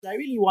I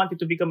really wanted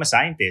to become a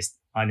scientist,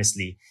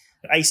 honestly.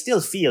 I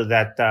still feel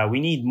that we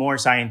need more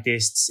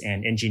scientists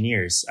and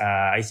engineers.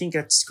 I think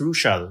that's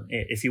crucial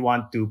if you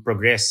want to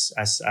progress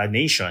as a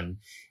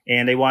nation.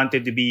 And I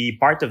wanted to be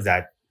part of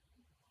that.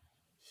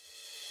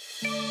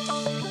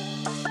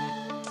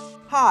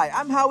 Hi,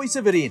 I'm Howie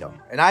Severino,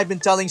 and I've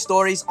been telling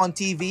stories on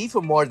TV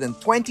for more than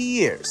 20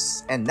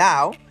 years, and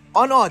now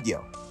on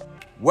audio.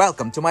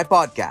 Welcome to my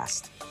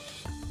podcast.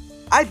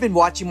 I've been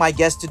watching my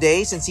guest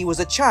today since he was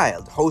a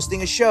child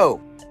hosting a show,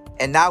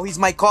 and now he's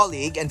my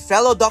colleague and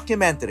fellow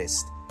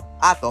documentarist,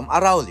 Atom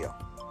Araullo.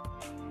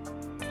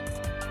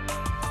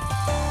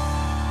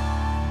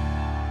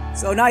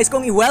 So nais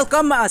kong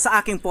i-welcome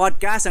sa aking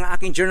podcast ang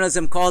aking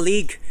journalism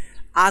colleague,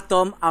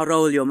 Atom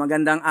Araullo.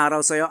 Magandang araw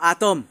sa iyo,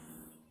 Atom.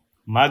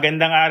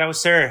 Magandang araw,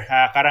 sir.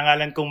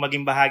 Karangalan kong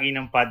maging bahagi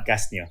ng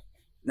podcast niyo.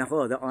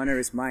 Nako, the honor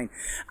is mine.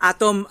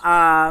 Atom,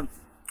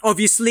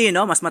 obviously,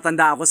 no, mas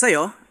matanda ako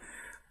sa'yo.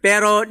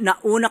 Pero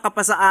nauna ka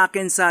pa sa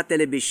akin sa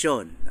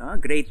telebisyon.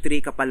 No? Grade 3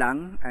 ka pa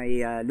lang,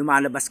 ay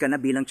lumalabas ka na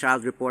bilang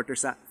child reporter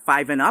sa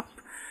 5 and Up.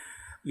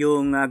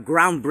 Yung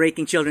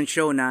groundbreaking children's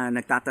show na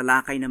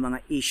nagtatalakay ng mga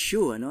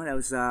issue. Ano? That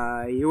was,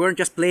 you weren't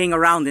just playing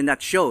around in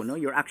that show. No?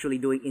 You're actually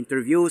doing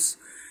interviews.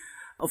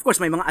 Of course,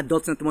 may mga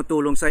adults na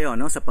tumutulong sa'yo,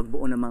 no, sa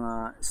pagbuo ng mga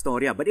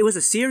storya. But it was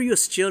a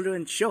serious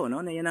children's show, no,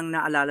 na yan ang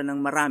naalala ng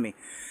marami.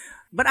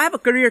 But I have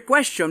a career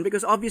question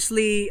because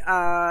obviously,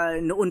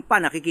 noon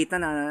pa nakikita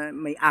na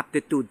may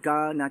aptitude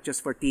ka, not just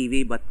for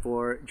TV but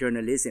for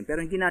journalism. Pero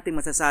hindi natin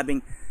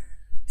masasabing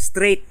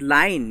straight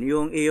line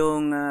yung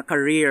iyong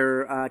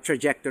career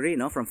trajectory,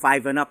 no, from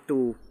 5 and Up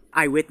to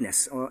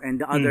Eyewitness and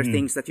the other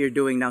things that you're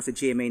doing now sa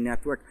GMA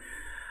Network.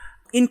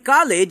 In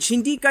college,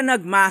 hindi ka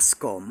nag-mass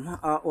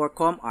comm or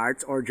comm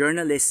arts or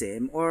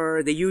journalism or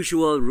the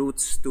usual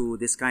routes to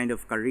this kind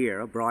of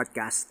career,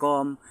 broadcast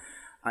comm,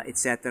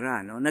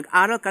 etc. No?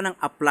 Nag-aral ka ng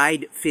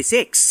applied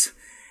physics,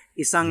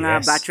 isang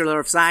Yes.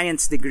 Bachelor of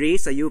Science degree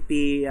sa UP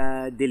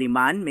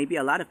Diliman. Maybe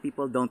a lot of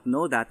people don't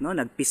know that. No?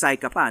 Nag-PSI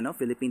ka pa, no?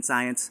 Philippine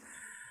Science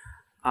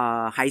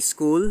High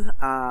School.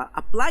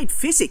 Applied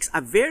physics,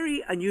 a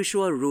very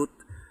unusual route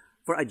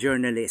for a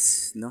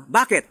journalist. No?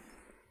 Bakit?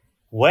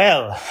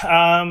 Well,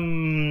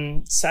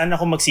 saan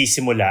ako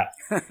magsisimula?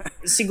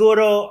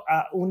 Siguro,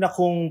 una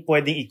kong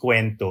pwedeng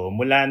ikwento,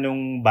 mula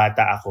nung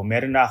bata ako,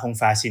 meron na akong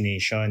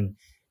fascination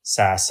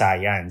sa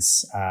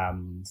science.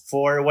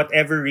 For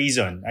whatever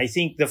reason, I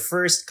think the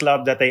first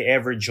club that I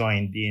ever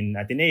joined in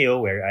Ateneo,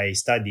 where I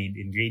studied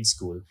in grade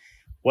school,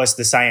 was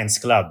the science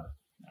club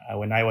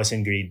when I was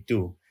in grade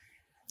 2.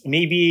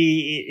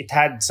 Maybe it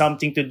had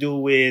something to do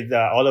with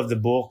all of the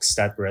books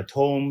that were at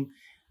home,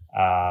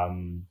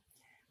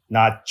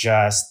 not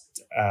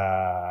just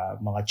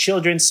mga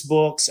children's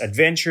books,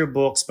 adventure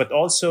books, but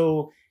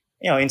also,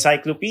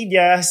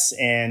 encyclopedias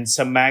and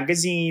some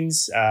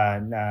magazines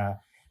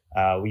na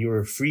we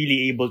were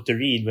freely able to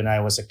read when I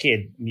was a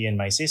kid, me and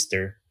my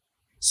sister.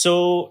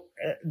 So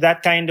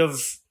that kind of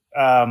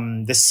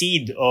the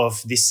seed of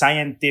the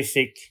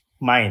scientific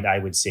mind, I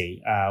would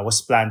say,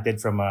 was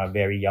planted from a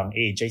very young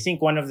age. I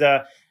think one of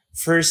the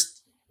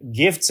first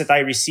gifts that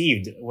I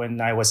received when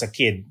I was a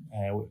kid,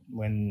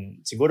 when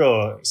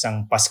siguro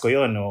isang Pasko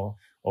yon o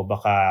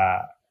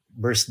baka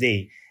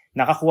birthday,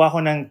 nakakuha ko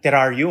ng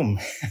terrarium.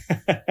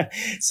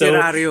 So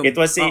Terrarium. it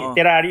was a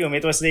terrarium.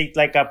 It was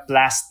like a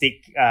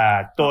plastic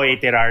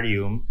toy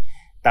terrarium.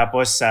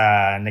 Tapos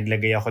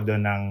naglagay ako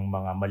doon ng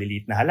mga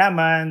maliliit na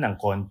halaman, ng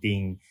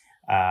konting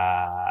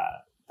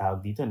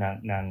tawag dito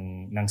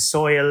ng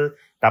soil.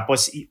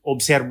 Tapos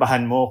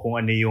obserbahan mo kung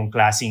ano yung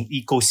klaseng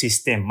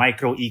ecosystem,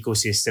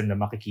 micro-ecosystem na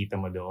makikita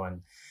mo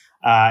doon.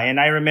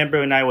 And I remember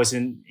when I was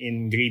in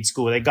grade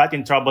school, I got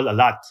in trouble a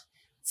lot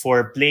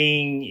for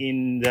playing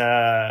in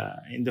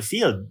the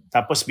field.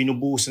 Tapos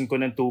binubuhusan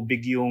ko ng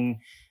tubig yung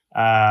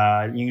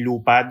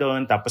lupa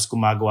doon. Tapos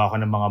gumagawa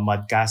ako ng mga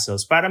mud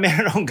castles para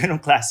meron akong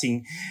ganong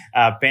klaseng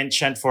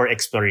penchant for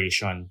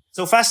exploration.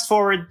 So fast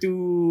forward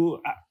to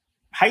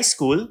high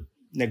school,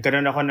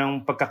 nagkaroon ako ng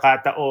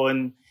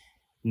pagkakataon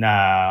na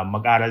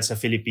mag-aral sa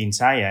Philippine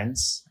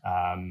Science.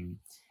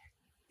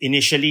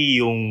 Initially,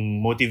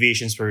 yung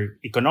motivations were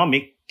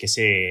economic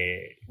kasi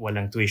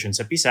walang tuition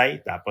sa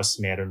PSI.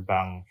 Tapos meron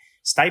pang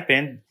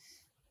stipend.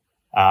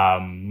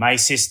 My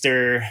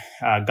sister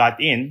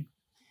got in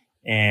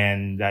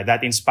and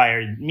that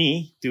inspired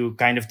me to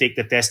kind of take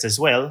the test as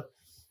well.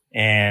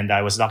 And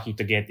I was lucky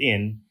to get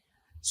in.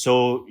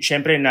 So,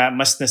 syempre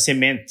mas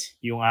na-cement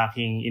yung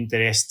aking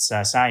interest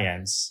sa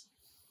science.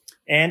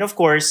 And of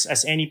course,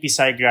 as any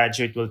PSI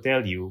graduate will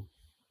tell you,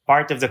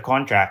 part of the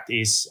contract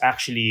is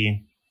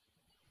actually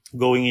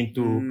going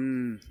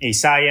into a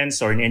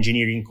science or an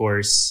engineering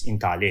course in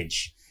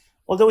college.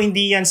 Although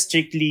hindi yan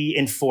strictly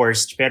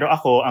enforced, pero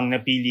ako, ang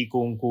napili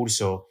kong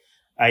kurso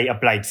ay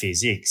applied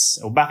physics.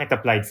 O bakit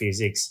applied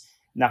physics?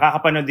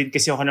 Nakakapanood din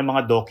kasi ako ng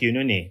mga docu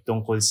nun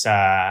tungkol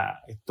sa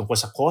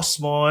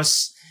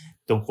cosmos,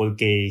 tungkol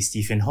kay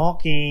Stephen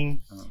Hawking.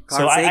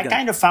 So I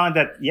kind of found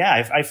that,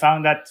 I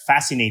found that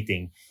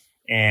fascinating.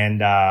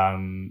 And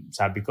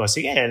sabi ko,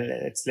 sige,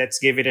 let's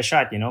give it a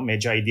shot.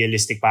 Medyo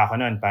idealistic pa ako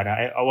noon.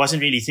 I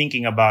wasn't really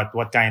thinking about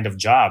what kind of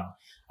job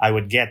I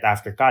would get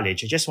after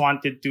college. I just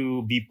wanted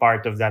to be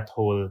part of that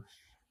whole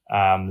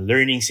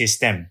learning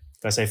system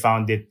because I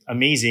found it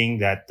amazing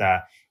that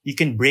you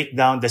can break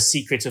down the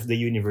secrets of the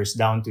universe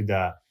down to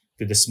the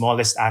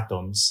smallest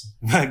atoms.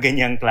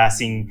 Ganyang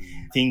klaseng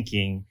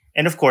thinking.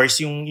 And of course,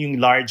 yung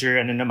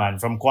larger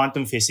from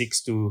quantum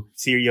physics to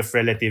theory of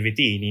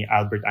relativity ni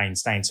Albert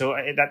Einstein. So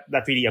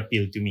that really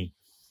appealed to me.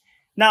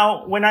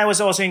 Now, when I was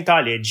also in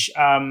college,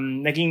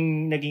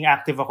 naging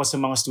active ako sa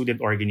mga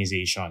student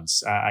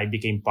organizations. I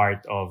became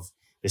part of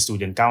the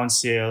student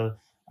council.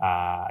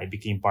 I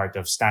became part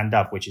of Stand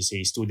Up, which is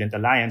a student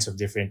alliance of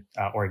different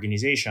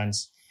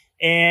organizations.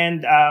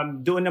 And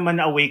doon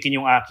naman na-awaken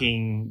yung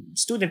aking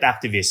student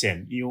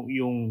activism,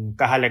 yung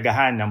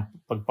kahalagahan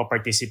ng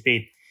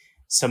pagpa-participate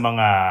sa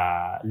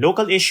mga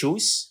local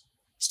issues,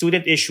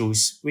 student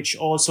issues, which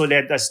also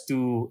led us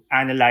to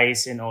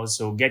analyze and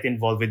also get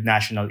involved with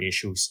national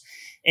issues.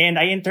 And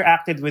I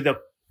interacted with a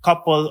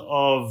couple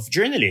of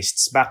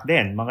journalists back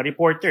then, mga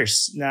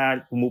reporters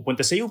na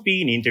pumupunta sa UP,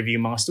 ni-interview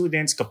yung mga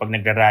students. Kapag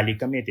nagrarally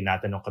kami,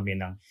 tinatanong kami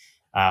ng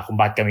kung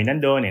bakit kami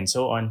nandun and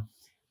so on.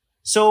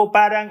 So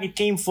parang it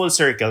came full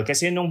circle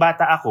kasi nung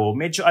bata ako,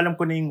 medyo alam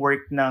ko na yung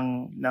work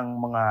ng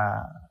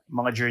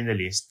mga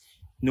journalist.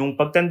 Nung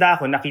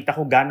pagtanda ko, nakita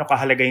ko gaano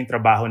kahalaga yung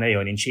trabaho na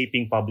yon in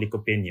shaping public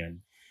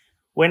opinion.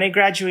 When I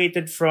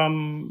graduated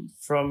from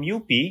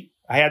UP,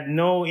 I had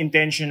no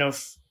intention of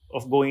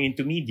going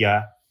into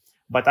media,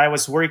 but I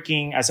was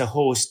working as a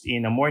host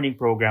in a morning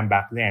program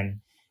back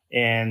then.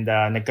 And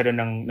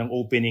nagkaroon ng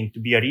opening to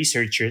be a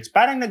researcher. It's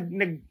parang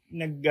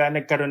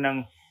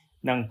nagkaroon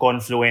ng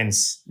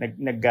confluence.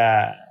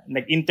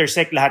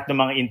 Nag-intersect lahat ng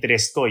mga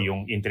interest ko.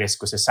 Yung interest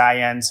ko sa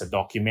science, sa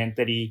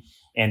documentary,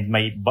 and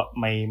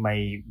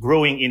my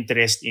growing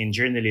interest in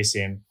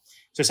journalism.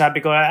 So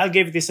sabi ko, I'll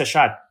give this a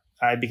shot.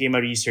 I became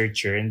a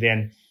researcher. And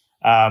then,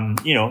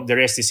 the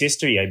rest is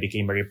history. I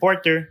became a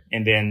reporter.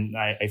 And then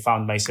I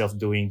found myself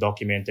doing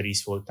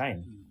documentaries full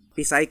time.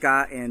 Pisay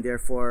ka and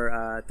therefore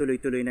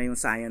tuloy-tuloy na yung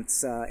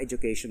science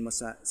education mo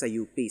sa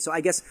UP. So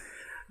I guess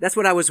that's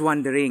what I was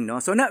wondering, no?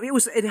 So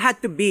it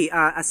had to be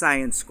a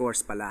science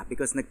course pala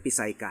because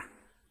nagpisay ka.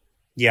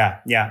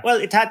 Yeah. Well,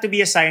 it had to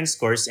be a science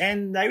course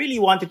and I really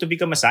wanted to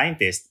become a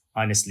scientist,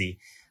 honestly.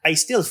 I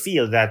still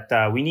feel that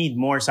we need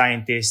more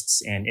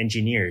scientists and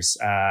engineers.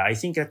 I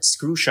think that's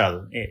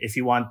crucial if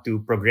you want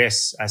to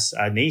progress as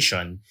a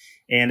nation.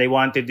 And I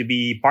wanted to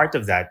be part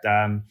of that.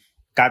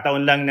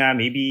 Kataon lang na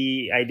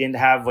maybe I didn't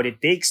have what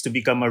it takes to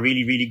become a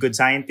really, really good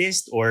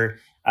scientist or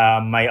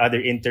my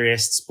other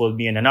interests pulled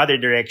me in another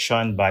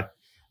direction. But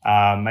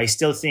I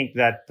still think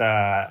that,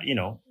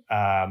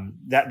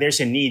 that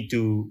there's a need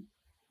to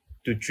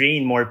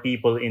train more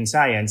people in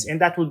science.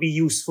 And that will be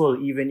useful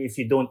even if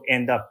you don't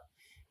end up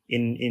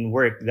in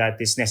work that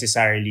is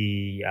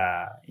necessarily,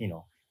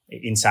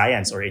 in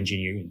science or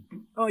engineering.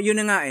 Oh,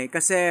 yun na nga eh.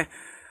 Kasi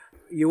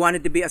you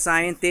wanted to be a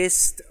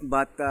scientist,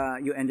 but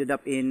you ended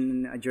up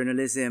in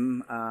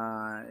journalism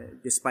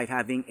despite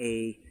having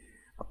a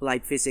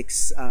applied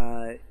physics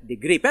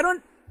degree. Pero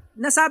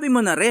nasabi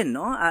mo na rin,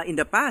 no, in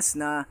the past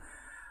na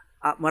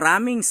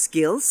maraming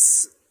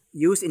skills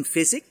used in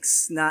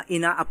physics na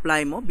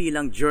ina-apply mo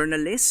bilang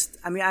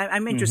journalist. I mean,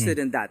 I'm interested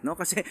in that, no?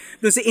 Kasi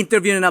doon sa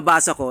interview na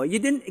nabasa ko, you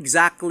didn't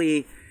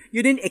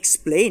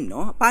explain,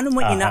 no? Paano mo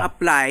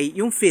ina-apply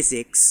yung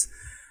physics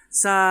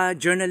sa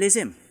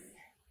journalism?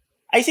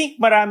 I think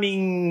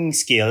maraming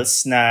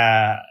skills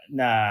na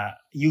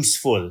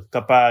useful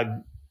kapag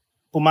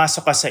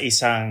pumasok ka sa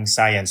isang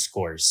science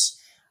course.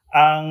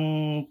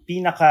 Ang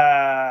pinaka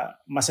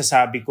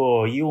masasabi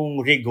ko,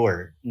 yung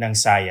rigor ng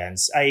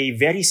science ay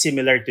very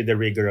similar to the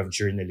rigor of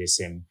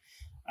journalism.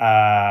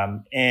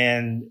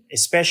 And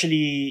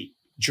especially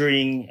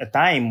during a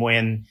time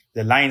when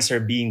the lines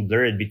are being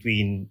blurred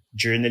between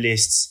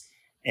journalists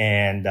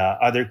and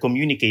other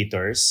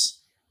communicators,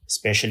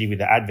 especially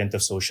with the advent of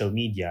social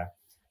media,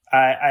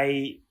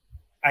 I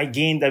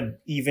gained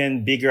an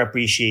even bigger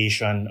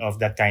appreciation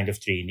of that kind of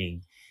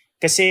training.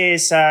 Kasi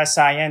sa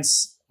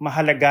science,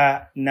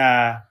 mahalaga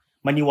na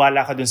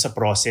maniwala ka dun sa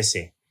process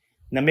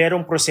na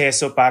merong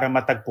proseso para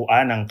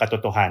matagpuan ang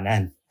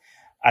katotohanan.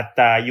 At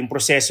yung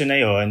proseso na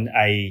yon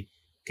ay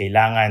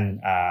kailangan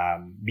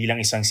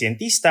bilang isang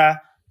siyentista,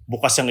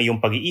 bukas ang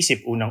iyong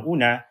pag-iisip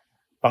unang-una.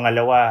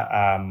 Pangalawa,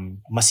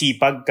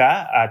 masipag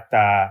ka at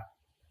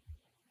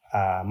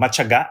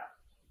matyaga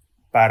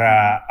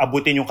para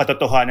abutin yung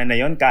katotohanan na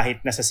yon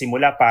kahit nasa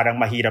simula parang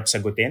mahirap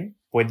sagutin.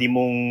 Pwede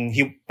mong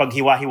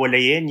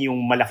paghiwa-hiwalayin yung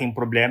malaking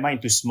problema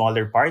into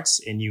smaller parts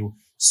and you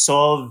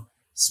solve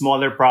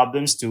smaller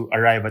problems to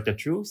arrive at the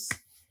truth.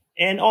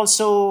 And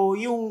also,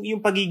 yung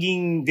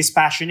pagiging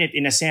dispassionate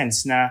in a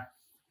sense na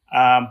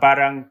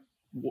parang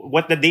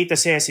what the data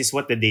says is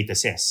what the data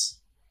says.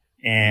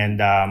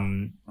 And,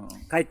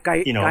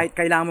 kahit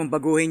kailangan mong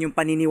baguhin yung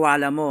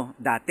paniniwala mo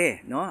dati,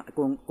 no?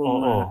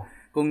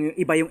 Kung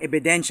iba yung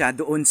ebidensya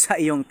doon sa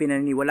iyong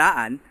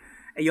pinaniniwalaan,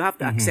 you have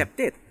to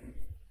accept it.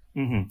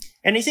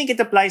 And I think it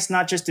applies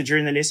not just to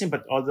journalism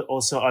but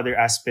also other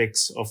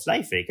aspects of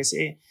life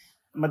kasi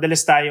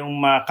madalas tayong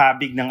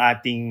makabig ng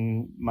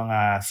ating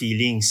mga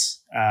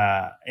feelings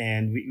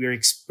and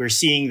we're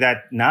seeing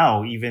that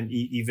now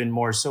even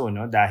more so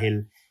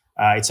dahil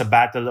it's a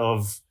battle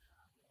of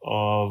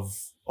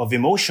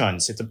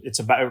emotions. It's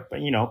about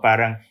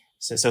parang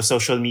sa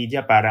social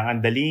media parang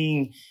ang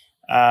daling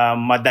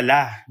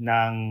madala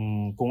ng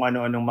kung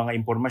ano-anong mga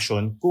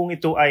impormasyon kung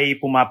ito ay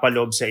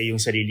pumapaloob sa iyong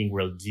sariling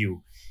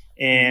worldview.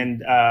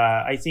 And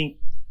I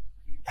think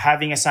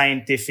having a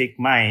scientific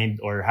mind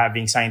or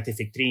having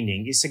scientific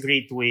training is a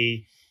great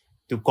way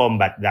to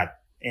combat that.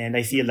 And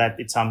I feel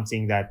that it's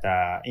something that,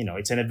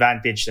 it's an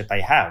advantage that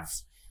I have,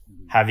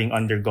 having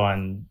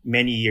undergone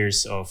many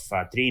years of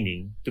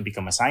training to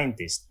become a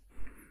scientist.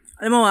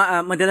 Alam mo,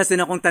 madalas din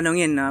akong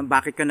tanungin na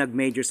bakit ka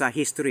nag-major sa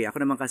history.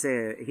 Ako naman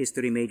kasi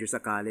history major sa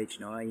college,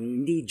 no?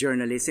 Hindi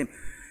journalism.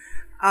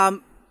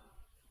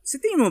 Sa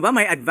tingin mo ba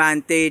may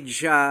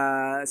advantage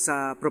sa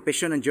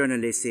profession ng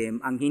journalism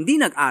ang hindi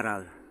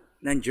nag-aral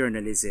ng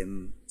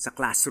journalism sa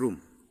classroom?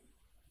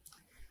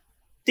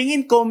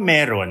 Tingin ko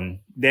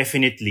meron,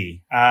 definitely.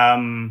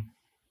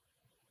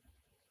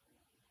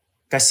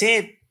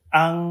 Kasi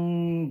ang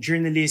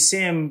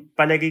journalism,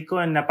 palagi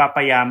ko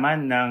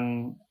napapayaman ng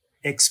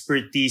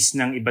expertise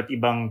ng iba't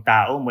ibang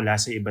tao mula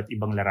sa iba't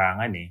ibang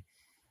larangan.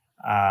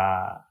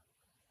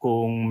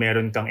 Kung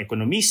meron kang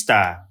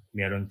ekonomista,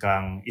 meron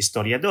kang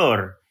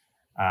historiador,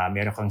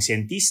 meron kang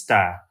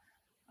siyentista,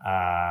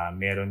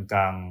 meron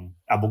kang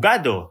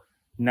abogado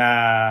na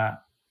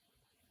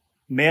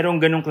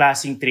merong ganong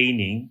klaseng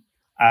training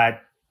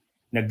at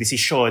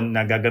nagdesisyon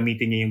na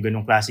gagamitin niya yung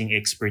ganong klaseng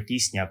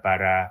expertise niya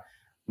para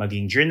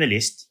maging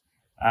journalist,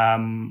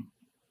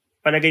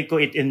 palagay ko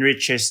it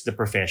enriches the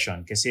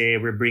profession kasi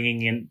we're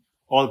bringing in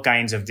all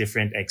kinds of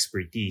different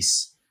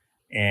expertise.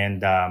 And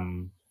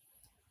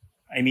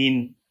I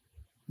mean,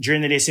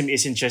 journalism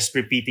isn't just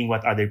repeating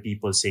what other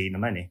people say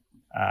naman.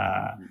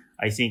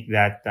 I think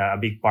that a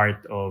big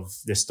part of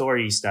the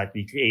stories that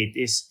we create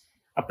is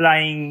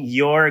applying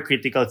your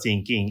critical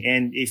thinking.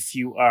 And if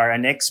you are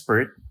an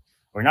expert,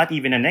 or not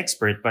even an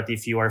expert, but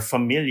if you are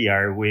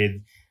familiar with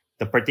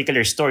the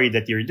particular story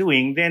that you're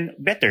doing, then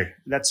better.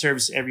 That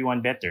serves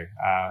everyone better.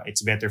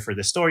 It's better for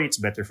the story, it's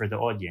better for the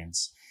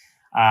audience.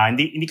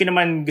 Hindi ko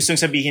naman gustong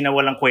sabihin na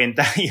walang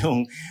kwenta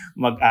yung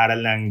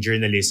mag-aral ng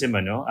journalism.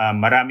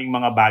 Maraming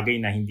mga bagay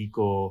na hindi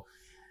ko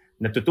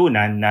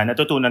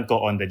natutunan ko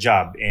on the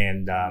job.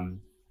 And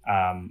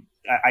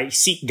I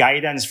seek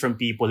guidance from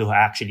people who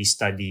actually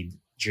studied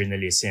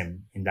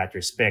journalism in that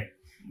respect.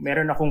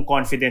 Meron akong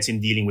confidence in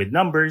dealing with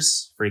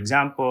numbers. For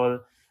example,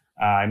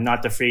 I'm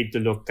not afraid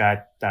to look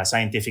at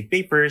scientific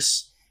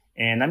papers,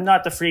 and I'm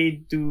not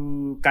afraid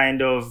to kind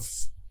of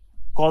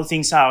call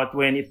things out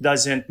when it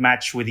doesn't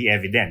match with the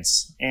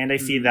evidence. And I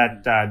feel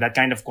that that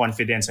kind of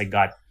confidence I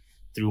got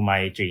through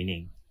my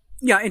training.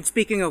 Yeah, and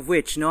speaking of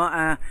which,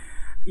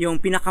 yung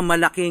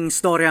pinakamalaking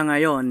storya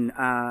ngayon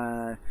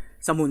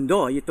sa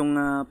mundo,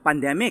 itong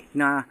pandemic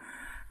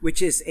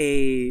which is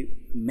a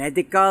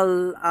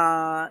medical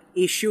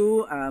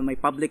issue, may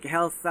public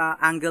health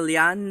angle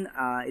yan.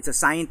 It's a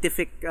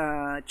scientific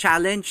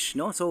challenge,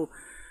 So,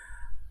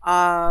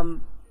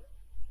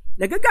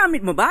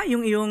 nagagamit mo ba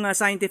yung iyong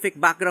scientific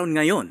background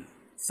ngayon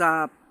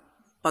sa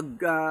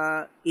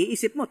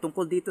pag-iisip mo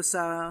tungkol dito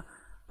sa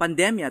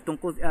pandemya,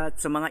 tungkol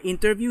sa mga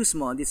interviews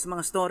mo, dito sa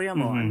mga storya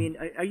mo? I mean,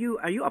 are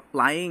you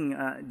applying,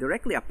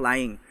 directly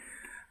applying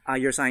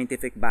your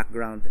scientific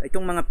background?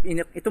 Itong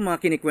mga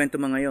kinikwento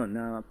mo ngayon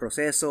na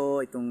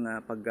proseso, itong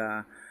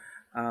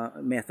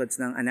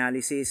methods ng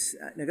analysis,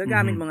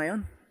 nagagamit mo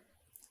ngayon?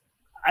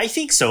 I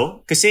think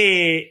so.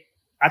 Kasi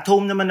at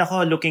home naman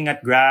ako looking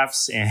at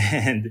graphs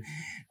and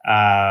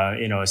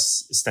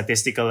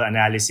statistical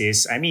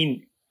analysis. I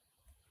mean,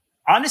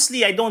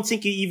 honestly, I don't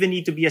think you even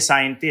need to be a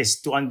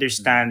scientist to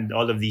understand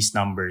all of these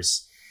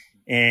numbers.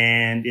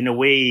 And in a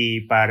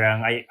way,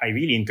 parang I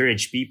really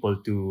encourage people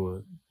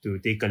to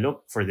take a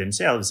look for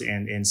themselves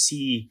and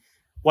see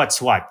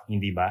what's what,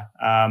 hindi ba?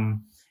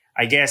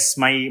 I guess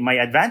my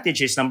advantage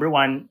is, number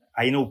one,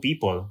 I know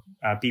people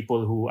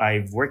who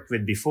I've worked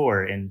with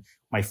before, and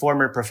my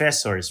former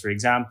professors, for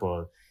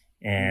example,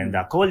 and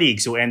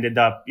colleagues who ended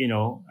up,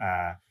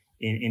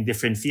 in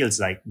different fields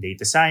like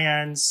data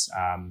science,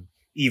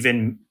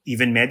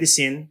 even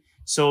medicine.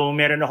 So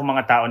meron ako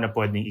mga tao na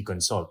pwedeng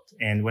i-consult.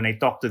 And when I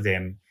talk to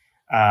them,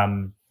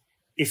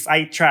 if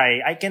I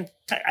try,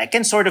 I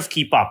can sort of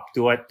keep up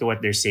to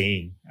what they're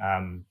saying,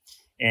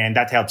 and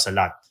that helps a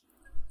lot.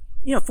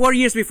 4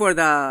 years before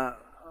the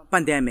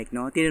pandemic,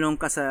 tinanong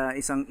ka sa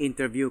isang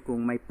interview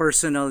kung may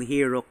personal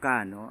hero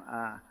ka,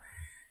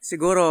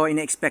 siguro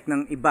ina-expect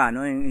ng iba,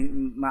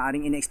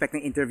 maaring ina-expect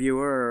ng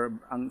interviewer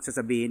ang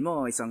sasabihin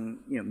mo isang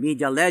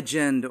media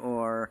legend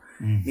or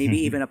maybe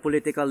even a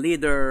political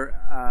leader,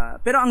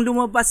 pero ang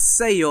lumabas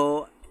sa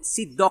iyo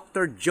si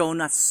Dr.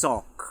 Jonas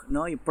Salk,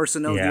 yung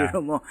personal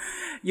hero mo,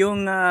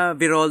 yung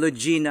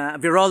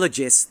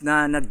virologist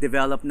na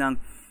nag-develop ng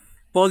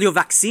polio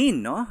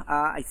vaccine,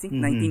 I think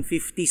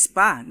 1950s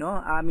pa,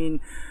 I mean,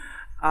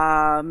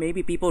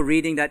 maybe people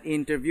reading that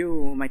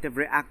interview might have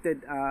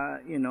reacted,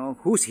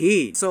 who's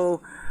he?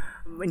 So,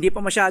 hindi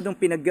pa masyadong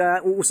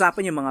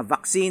pinag-uusapan yung mga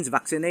vaccines,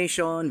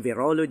 vaccination,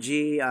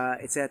 virology,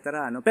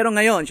 etc. No? Pero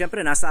ngayon,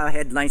 syempre, nasa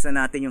headlines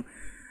na natin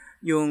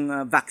yung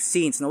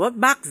vaccines. No?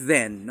 Back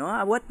then, no?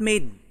 What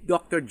made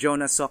Dr.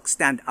 Jonas Salk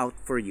stand out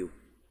for you?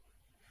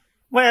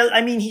 Well,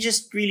 I mean, he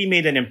just really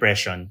made an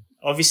impression.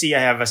 Obviously, I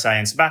have a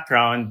science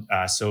background,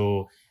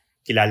 so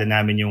kilala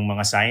namin yung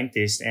mga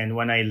scientists. And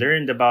when I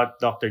learned about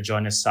Dr.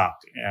 Jonas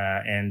Salk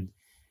and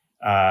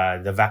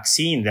the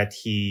vaccine that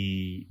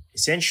he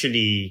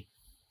essentially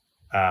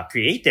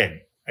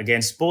created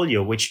against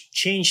polio, which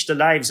changed the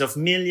lives of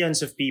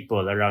millions of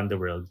people around the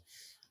world,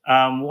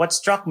 what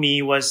struck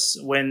me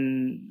was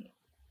when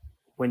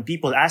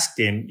people asked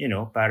him,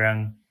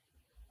 parang,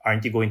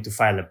 aren't you going to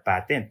file a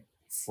patent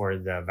for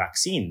the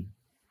vaccine?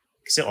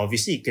 Because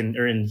obviously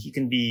he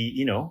can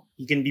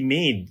be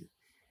made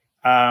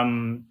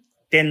 10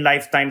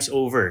 lifetimes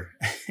over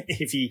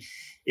if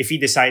he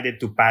decided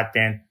to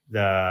patent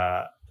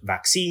the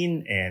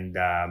vaccine and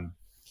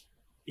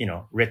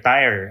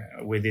retire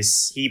with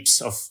his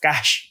heaps of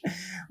cash.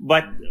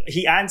 But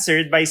he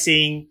answered by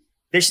saying,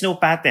 there's no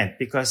patent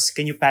because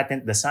can you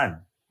patent the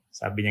sun?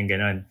 Sabi niya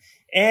ganon.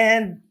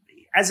 And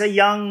as a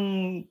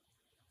young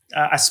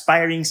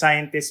aspiring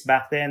scientist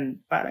back then,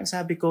 parang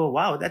sabi ko,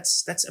 wow,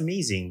 that's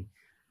amazing.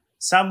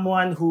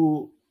 Someone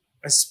who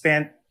has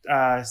spent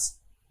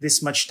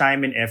this much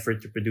time and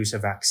effort to produce a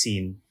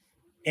vaccine.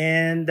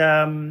 And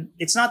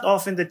it's not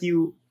often that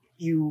you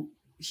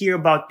hear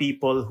about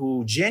people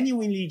who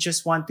genuinely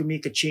just want to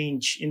make a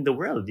change in the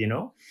world,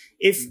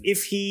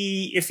 If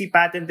he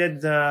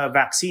patented the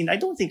vaccine, I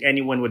don't think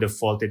anyone would have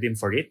faulted him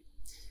for it.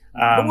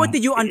 But what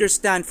did you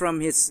understand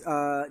from his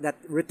that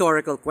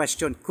rhetorical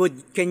question?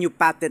 Can you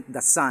patent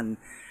the sun?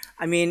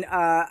 I mean,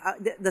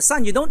 the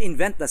sun, you don't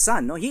invent the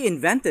sun, no? He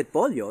invented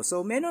polio.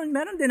 So meron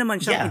din naman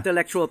siyang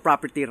intellectual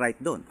property right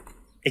doon.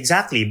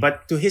 Exactly.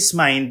 But to his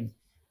mind,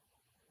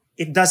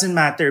 it doesn't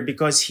matter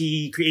because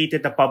he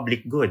created a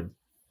public good,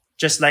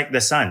 just like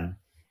the sun.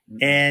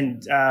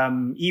 And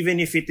even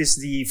if it is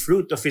the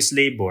fruit of his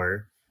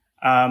labor,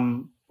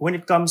 when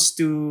it comes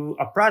to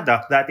a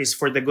product that is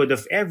for the good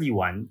of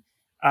everyone,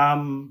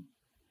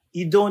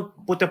 you don't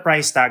put a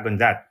price tag on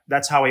that.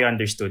 That's how I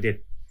understood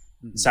it.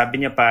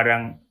 Sabi niya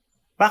parang,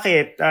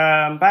 bakit?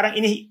 Parang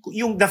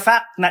yung the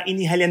fact na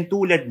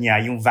inihalintulad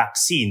niya yung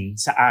vaccine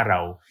sa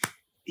araw,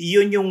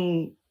 yun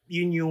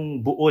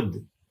yung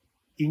buod,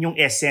 yun yung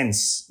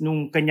essence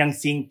nung kanyang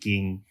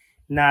thinking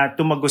na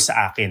tumagos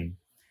sa akin.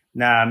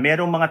 Na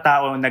merong mga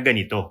tao na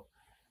ganito,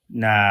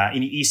 na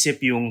iniisip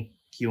yung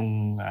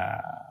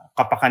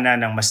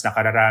kapakanan ng mas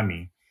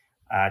nakararami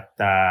at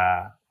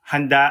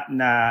handa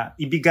na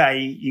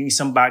ibigay yung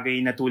isang bagay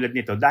na tulad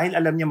nito dahil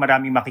alam niya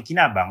maraming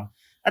makikinabang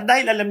at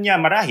dahil alam niya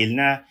marahil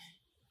na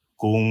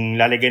kung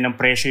lalagay ng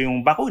presyo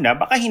yung bakuna,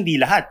 baka hindi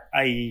lahat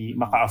ay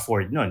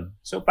maka-afford nun.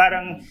 So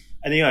parang,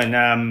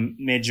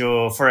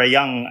 medyo for a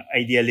young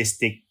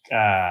idealistic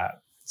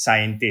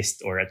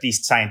scientist or at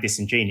least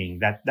scientist in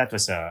training, that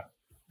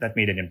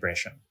made an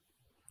impression.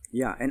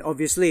 Yeah, and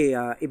obviously,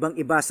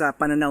 ibang-iba sa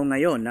pananaw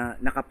ngayon na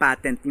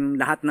nakapatent yung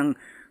lahat ng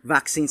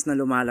vaccines na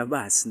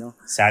lumalabas, no?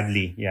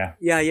 Sadly, yeah.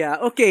 Yeah.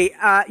 Okay,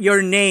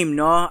 your name,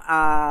 no?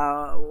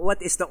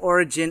 What is the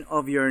origin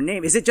of your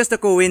name? Is it just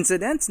a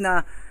coincidence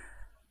na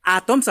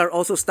atoms are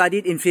also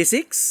studied in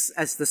physics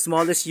as the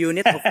smallest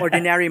unit of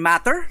ordinary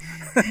matter?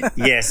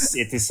 Yes,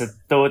 it is a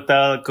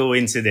total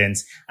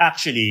coincidence.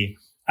 Actually,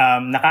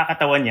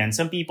 nakakatawan yan.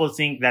 Some people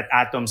think that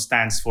ATOM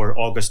stands for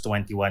August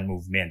 21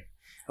 movement.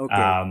 Okay.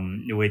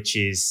 Which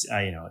is,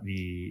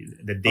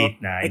 the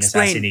date na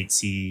inassassinate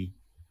si...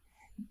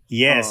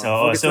 Yes.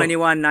 August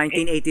 21,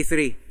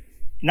 1983.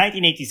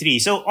 1983.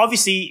 So,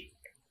 obviously,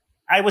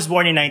 I was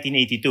born in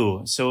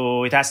 1982.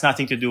 So, it has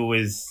nothing to do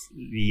with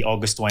the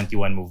August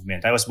 21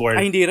 movement. I was born...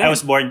 hindi rin? I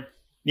was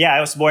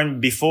born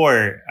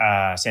before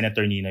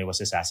Senator Ninoy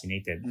was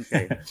assassinated.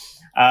 Okay.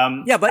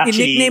 But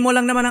actually, nickname mo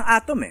lang naman ang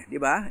Atom di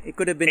ba? It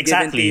could have been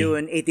given to you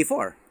in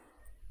 84.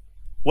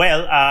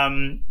 Well,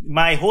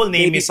 my whole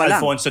name is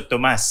Alfonso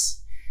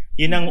Tomas.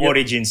 Yun ang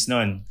origins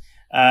nun.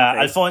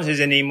 Okay. Alfonso is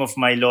the name of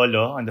my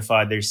lolo on the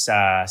father's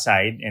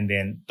side, and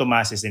then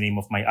Tomas is the name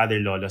of my other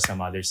lolo sa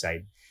mother's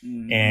side.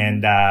 Mm-hmm.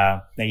 And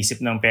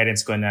naisip ng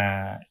parents ko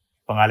na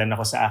pangalan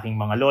ako sa aking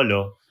mga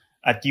lolo,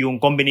 at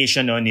yung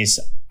combination nun is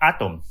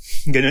Atom.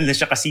 Ganun lang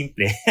siya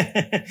kasimple.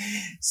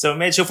 So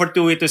medyo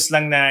fortuitous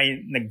lang na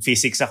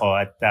nag-physics ako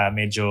at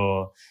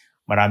medyo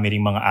marami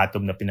ring mga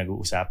atom na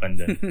pinag-uusapan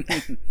doon.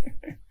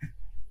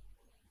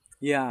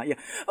 Yeah.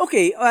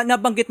 Okay,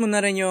 nabanggit mo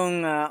na rin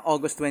yung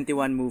August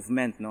 21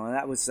 movement, no?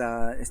 That was,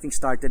 I think,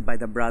 started by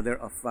the brother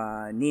of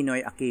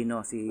Ninoy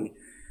Aquino, si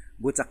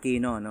Butz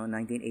Aquino, no?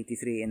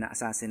 1983, and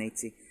na-assassinate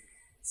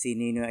si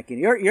Ninoy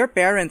Aquino. Your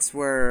parents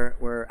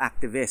were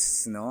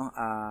activists, no?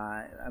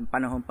 Ang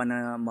panahon pa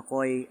na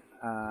McCoy,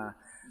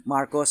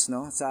 Marcos,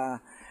 no?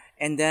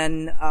 And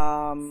then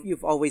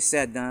you've always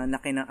said na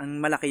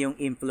ang malaki yung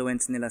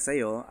influence nila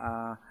sa'yo.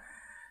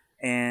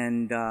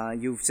 And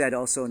you've said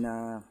also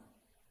na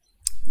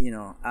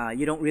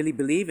you don't really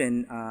believe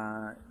in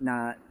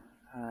na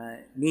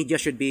media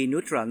should be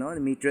neutral, no?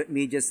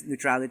 Media's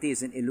neutrality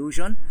is an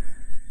illusion.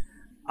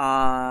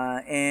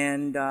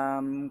 And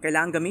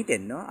kailangan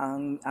gamitin, no,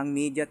 ang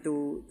media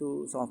to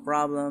solve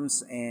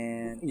problems.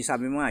 And you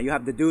sabi mo nga,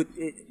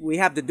 we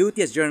have the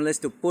duty as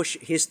journalists to push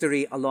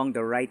history along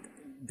the right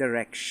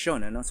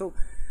direction, ano? So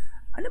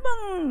ano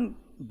bang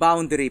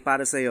boundary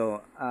para sa iyo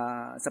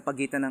sa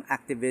pagitan ng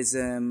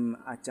activism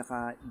at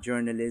saka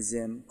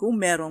journalism, kung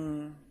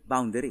merong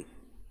boundary?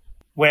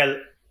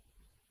 Well,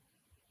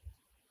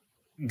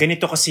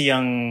 ganito kasi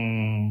yung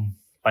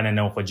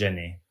pananaw ko dyan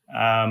eh.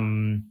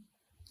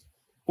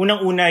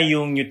 Unang-una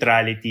yung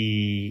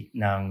neutrality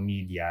ng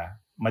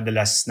media,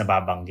 madalas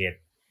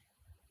nababanggit.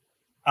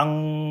 Ang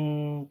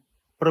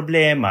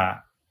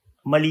problema,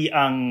 mali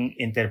ang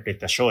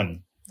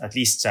interpretasyon, at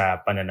least sa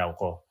pananaw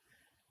ko.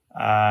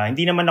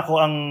 Hindi naman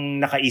ako ang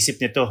nakaisip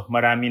nito.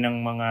 Marami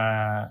ng mga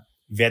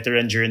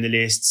veteran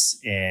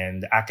journalists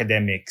and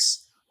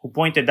academics who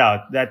pointed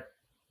out that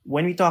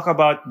when we talk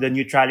about the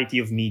neutrality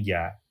of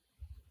media,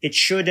 it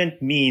shouldn't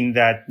mean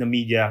that the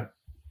media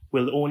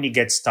will only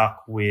get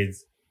stuck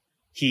with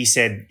he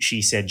said,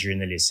 she said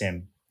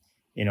journalism.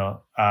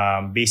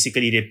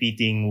 Basically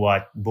repeating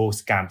what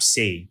both camps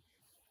say.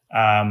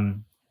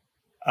 Ang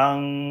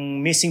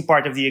missing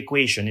part of the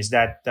equation is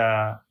that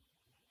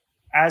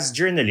as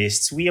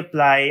journalists, we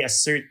apply a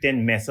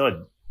certain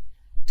method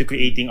to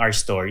creating our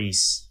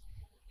stories.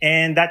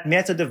 And that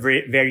method of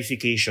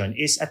verification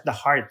is at the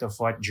heart of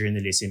what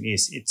journalism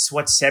is. It's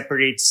what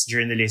separates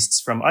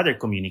journalists from other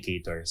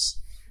communicators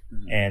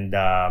and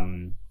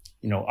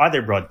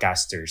other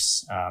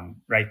broadcasters.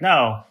 Right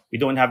now, we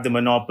don't have the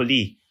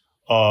monopoly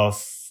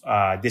of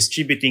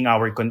distributing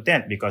our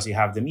content because we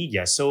have the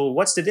media. So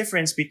what's the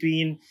difference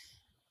between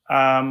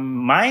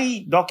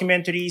my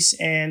documentaries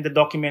and the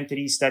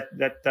documentaries that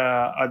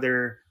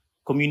other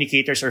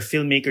communicators or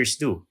filmmakers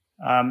do?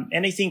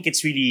 And I think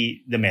it's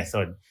really the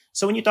method.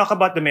 So when you talk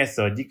about the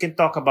method, you can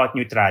talk about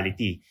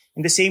neutrality.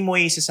 In the same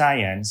way sa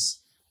science,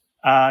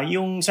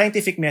 yung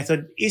scientific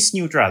method is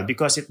neutral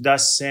because it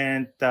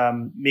doesn't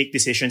make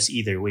decisions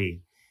either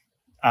way.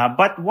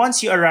 But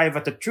once you arrive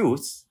at the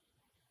truth,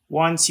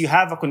 once you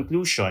have a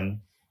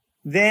conclusion,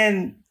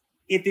 then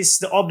it is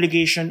the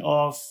obligation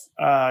of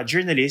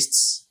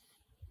journalists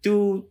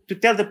to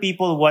tell the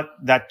people what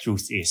that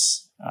truth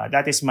is.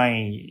 That is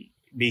my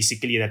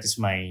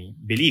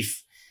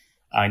belief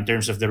in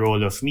terms of the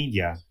role of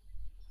media.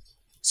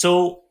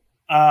 So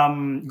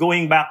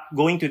going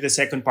to the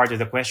second part of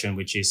the question,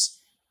 which is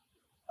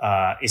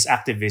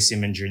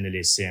activism and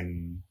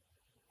journalism,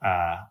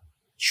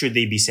 should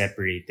they be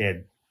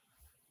separated?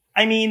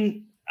 I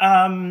mean,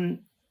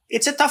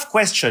 it's a tough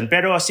question,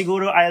 pero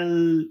siguro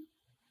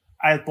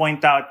I'll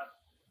point out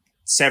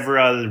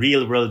several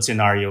real world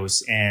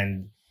scenarios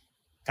and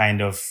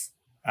kind of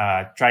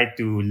try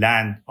to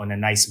land on a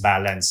nice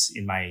balance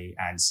in my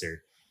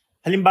answer.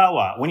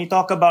 Halimbawa, when you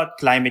talk about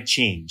climate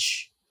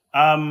change,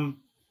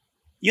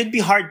 you'd be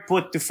hard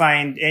put to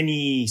find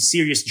any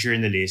serious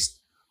journalist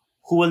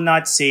who will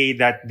not say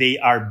that they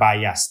are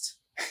biased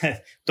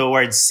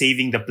towards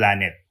saving the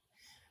planet.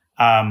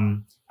 I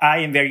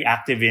am very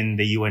active in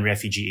the UN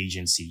Refugee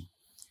Agency.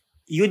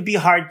 You'd be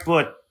hard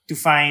put to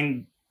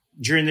find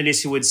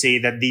journalists who would say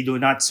that they do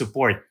not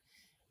support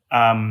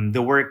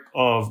the work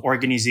of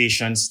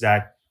organizations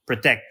that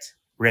protect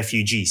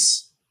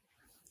refugees.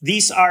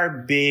 These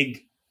are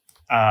big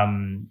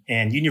and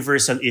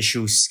universal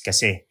issues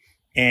kasi.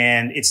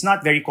 And it's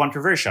not very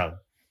controversial.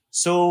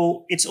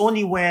 So it's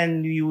only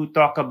when you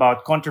talk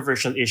about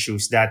controversial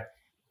issues that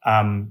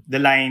the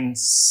line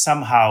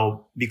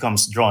somehow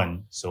becomes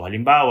drawn. So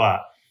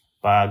halimbawa,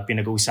 pag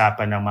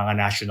pinag-uusapan ng mga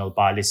national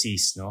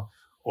policies, no?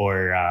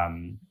 Or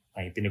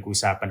ay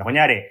pinag-uusapan na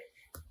kunyari,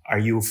 are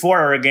you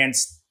for or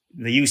against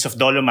the use of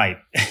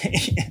dolomite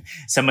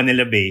sa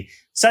Manila Bay?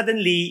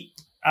 Suddenly,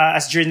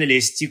 as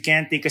journalists, you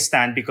can't take a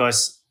stand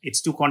because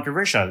it's too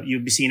controversial.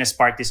 You'll be seen as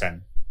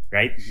partisan.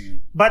 Right?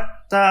 Mm-hmm. But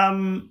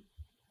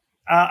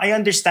I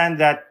understand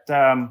that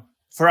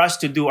for us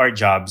to do our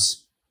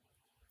jobs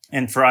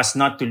and for us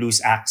not to lose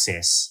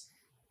access,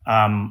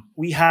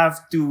 we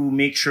have to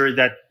make sure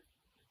that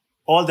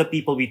all the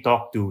people we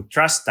talk to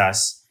trust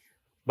us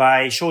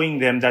by showing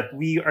them that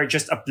we are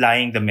just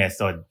applying the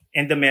method.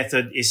 And the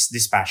method is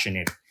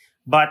dispassionate.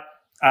 But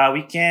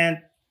we can't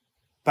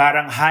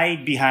parang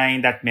hide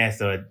behind that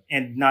method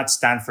and not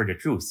stand for the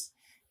truth.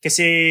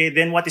 Kasi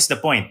then what is the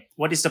point?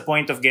 What is the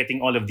point of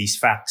getting all of these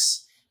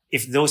facts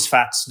if those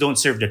facts don't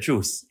serve the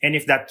truth? And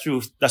if that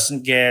truth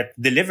doesn't get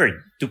delivered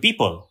to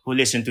people who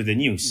listen to the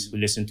news, who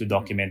listen to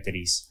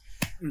documentaries.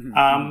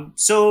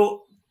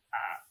 So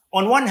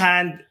on one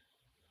hand,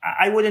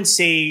 I wouldn't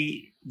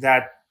say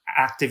that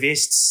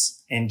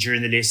activists and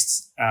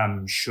journalists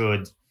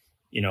should,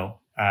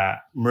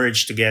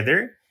 merge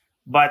together.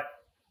 But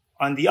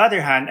on the other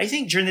hand, I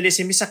think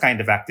journalism is a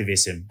kind of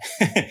activism.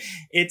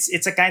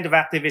 It's a kind of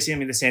activism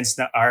in the sense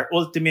that our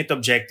ultimate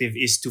objective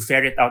is to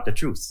ferret out the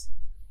truth.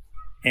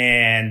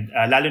 And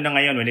lalo na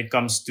ngayon when it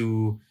comes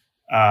to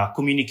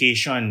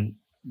communication,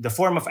 the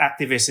form of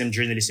activism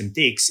journalism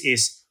takes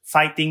is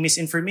fighting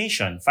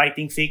misinformation,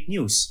 fighting fake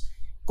news.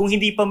 Kung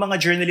hindi pa mga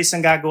journalists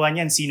ang gagawa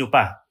niyan, sino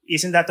pa?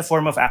 Isn't that a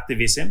form of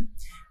activism?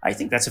 I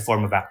think that's a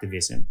form of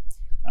activism.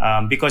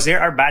 Because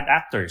there are bad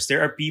actors.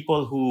 There are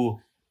people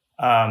who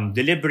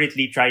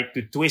deliberately try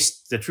to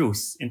twist the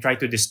truth and try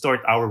to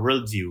distort our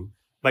worldview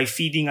by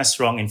feeding us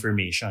wrong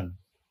information.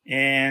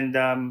 And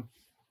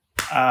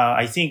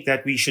I think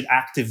that we should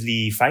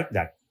actively fight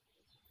that.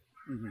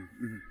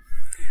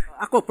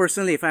 Ako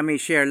personally, if I may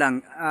share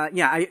lang,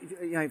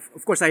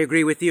 of course I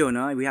agree with you.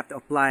 No, we have to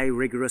apply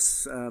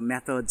rigorous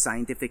methods,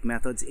 scientific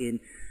methods in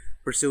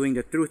pursuing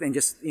the truth, and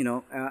just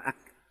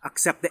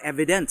accept the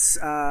evidence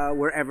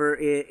wherever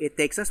it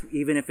takes us,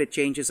 even if it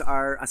changes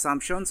our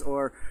assumptions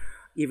or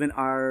even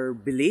our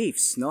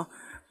beliefs. No,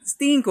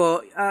 tingin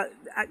ko,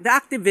 the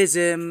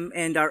activism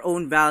and our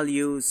own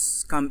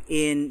values come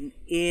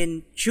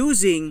in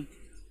choosing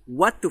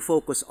what to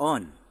focus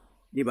on,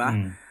 di ba?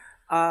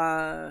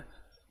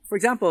 For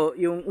example,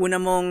 yung una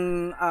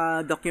mong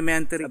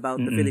documentary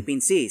about the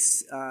Philippine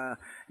Seas,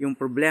 yung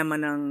problema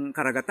ng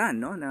karagatan,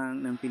 no,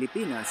 ng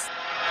Pilipinas.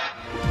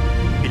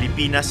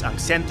 Pilipinas ang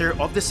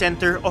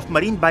center of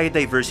marine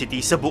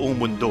biodiversity sa buong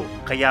mundo.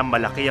 Kaya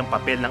malaki ang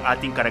papel ng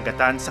ating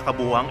karagatan sa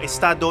kabuuang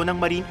estado ng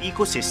marine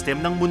ecosystem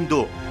ng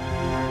mundo.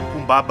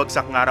 Kung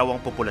babagsak ng araw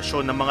ang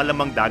populasyon ng mga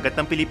lamang dagat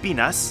ng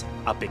Pilipinas,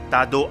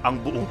 apektado ang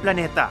buong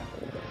planeta.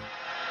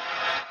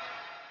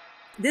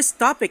 This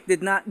topic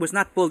was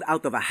not pulled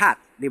out of a hat,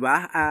 di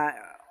ba?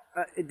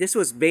 This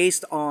was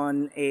based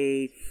on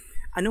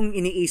anong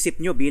iniisip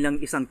nyo bilang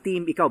isang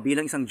team, ikaw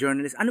bilang isang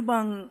journalist,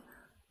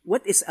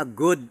 what is a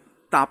good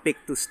topic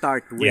to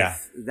start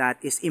with that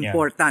is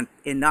important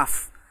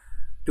enough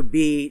to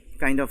be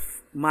kind of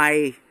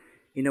my,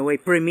 in a way,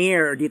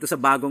 premiere dito sa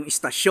bagong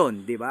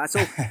istasyon, di ba? So,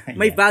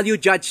 may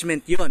value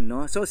judgment yun,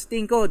 no? So,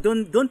 tingin ko,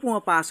 doon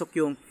pumapasok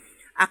yung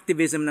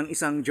activism ng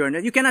isang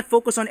journalist. You cannot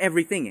focus on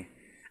everything, eh.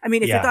 I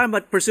mean, if you're talking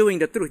about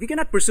pursuing the truth, you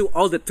cannot pursue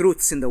all the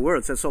truths in the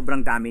world. So,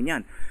 sobrang dami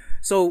niyan.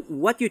 So,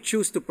 what you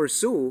choose to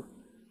pursue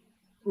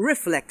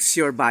reflects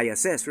your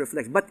biases,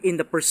 But in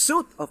the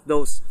pursuit of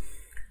those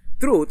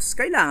truths,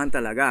 kailangan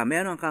talaga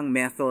meron kang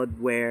method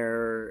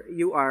where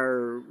you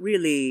are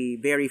really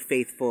very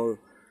faithful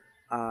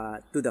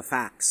to the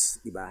facts,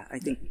 di ba? I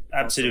think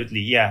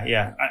absolutely,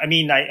 yeah. I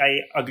mean,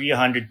 I agree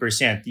 100%.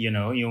 You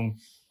know, yung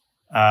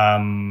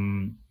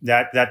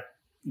that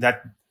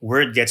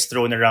word gets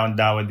thrown around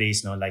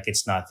nowadays, no, like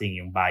it's nothing,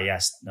 yung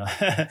biased, no.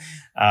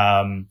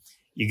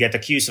 You get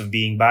accused of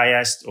being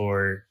biased,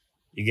 or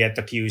you get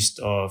accused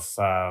of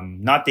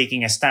not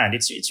taking a stand.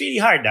 It's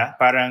really hard,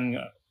 parang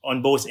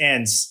on both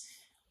ends.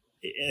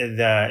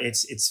 It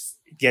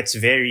gets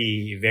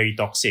very, very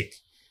toxic.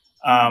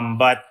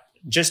 But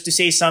just to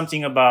say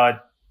something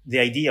about the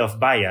idea of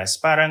bias,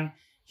 parang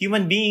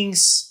human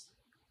beings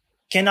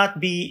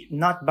cannot be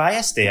not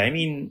biased. I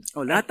mean,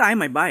 lahat tayo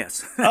may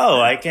bias.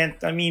 I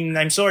can't. I mean,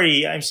 I'm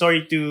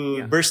sorry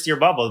to burst your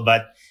bubble,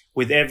 but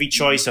with every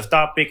choice of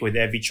topic, with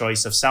every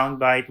choice of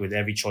soundbite, with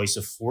every choice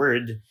of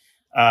word,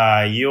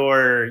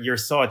 your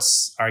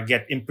thoughts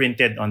get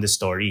imprinted on the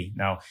story.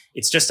 Now,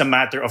 it's just a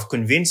matter of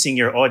convincing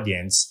your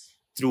audience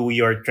through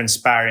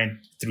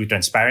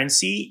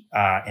transparency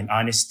and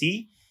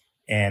honesty,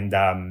 and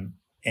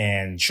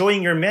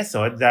showing your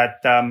method that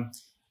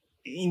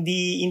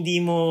hindi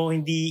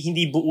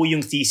buo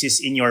yung thesis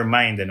in your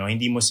mind, ano,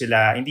 hindi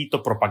to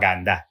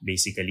propaganda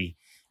basically,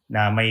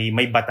 na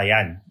may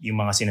batayan yung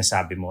mga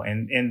sinasabi mo,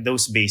 and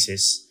those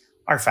bases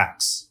are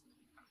facts.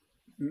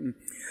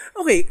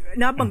 Okay,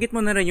 nabanggit mo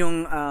na rin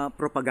yung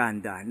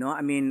propaganda, no?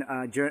 I mean,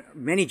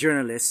 many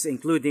journalists,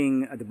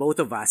 including the both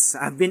of us,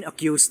 have been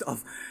accused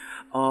of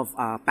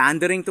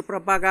pandering to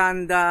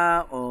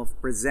propaganda, of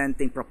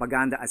presenting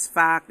propaganda as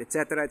fact,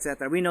 etc.,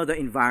 etc. We know the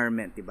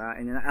environment, diba?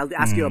 And I'll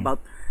ask you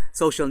about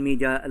social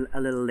media a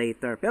little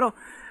later. Pero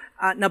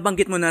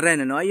nabanggit mo na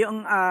rin, ano,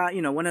 yung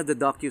one of the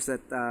docus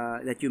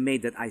that you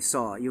made that I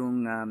saw,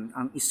 yung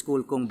ang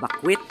school kong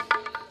Bakwit.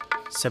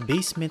 Sa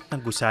basement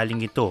ng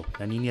gusaling ito,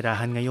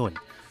 naninirahan ngayon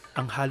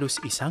ang halos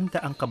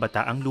 100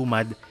 kabataang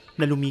lumad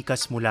na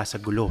lumikas mula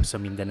sa gulo sa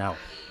Mindanao.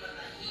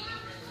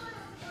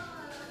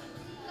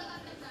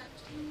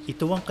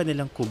 Ito ang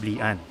kanilang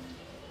kublian,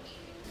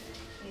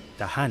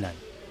 tahanan,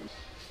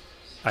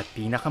 at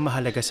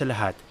pinakamahalaga sa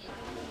lahat,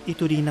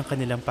 ito rin ang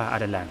kanilang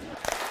paaralan.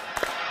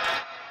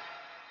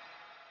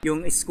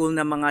 Yung school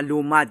na mga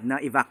lumad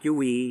na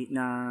evacuee,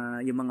 na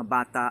yung mga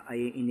bata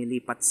ay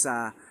inilipat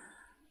sa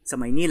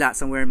Maynila,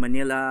 somewhere in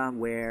Manila,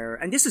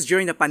 and this is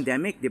during the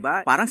pandemic, di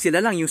ba? Parang sila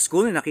lang yung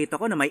school na nakita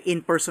ko na may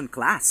in-person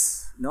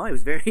class, no? It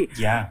was very,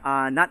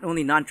 not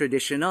only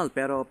non-traditional,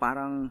 pero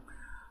parang,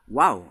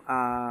 wow,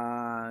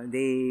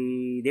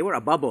 they were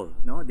a bubble,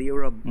 no? They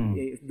were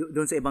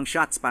doon sa ibang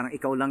shots, parang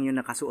ikaw lang yung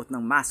nakasuot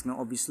ng mask, no?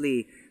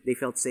 Obviously, they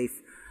felt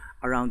safe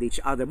around each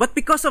other. But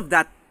because of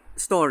that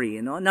story,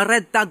 na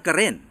red tag ka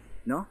rin,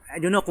 no? I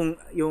don't know kung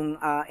yung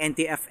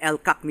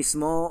NTF-LCAC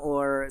mismo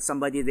or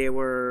somebody they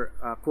were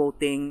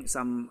quoting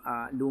some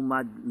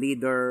lumad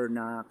leader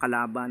na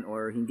kalaban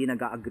or hindi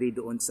nag-agree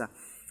doon sa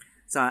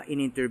sa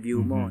in-interview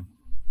mo.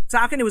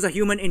 Sa akin, it was a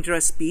human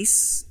interest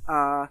piece,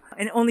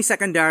 and only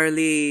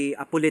secondarily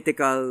a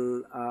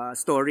political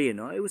story.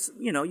 It was,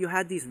 you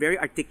had these very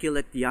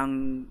articulate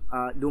young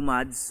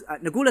lumads.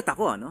 Nagulat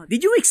ako, no?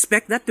 Did you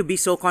expect that to be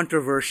so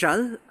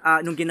controversial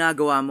nung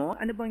ginagawa mo?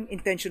 Ano bang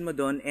intention mo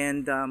doon,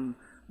 and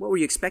what were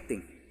you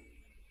expecting?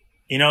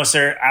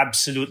 Sir,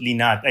 absolutely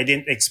not. I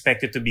didn't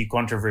expect it to be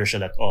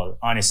controversial at all,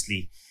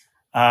 honestly.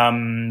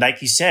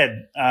 Like you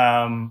said,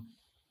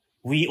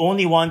 we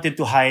only wanted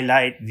to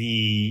highlight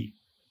the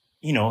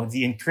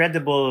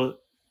incredible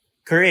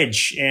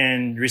courage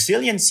and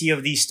resiliency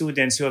of these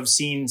students who have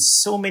seen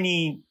so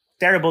many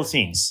terrible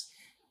things,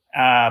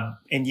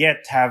 and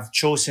yet have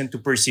chosen to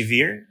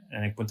persevere.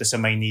 Nagpunta sa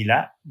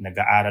Maynila,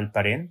 nag-aaral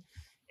pa rin,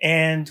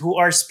 and who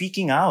are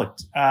speaking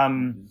out,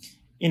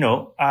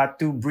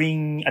 to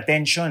bring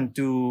attention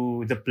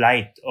to the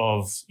plight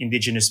of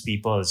indigenous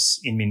peoples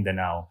in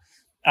Mindanao.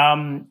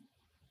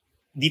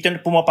 Dito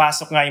na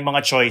pumapasok nga yung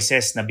mga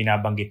choices na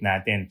binabanggit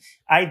natin.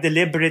 I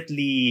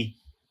deliberately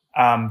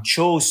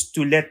chose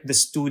to let the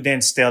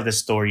students tell the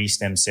stories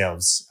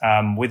themselves,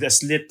 with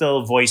as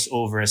little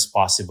voiceover as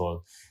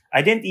possible.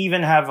 I didn't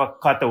even have a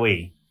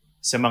cutaway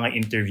sa mga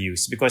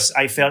interviews because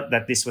I felt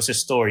that this was a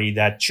story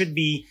that should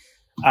be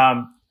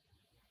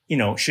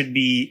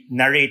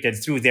narrated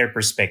through their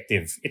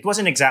perspective. It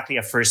wasn't exactly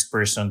a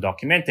first-person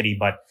documentary,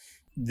 but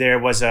there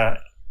was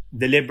a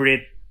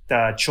deliberate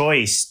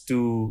choice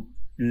to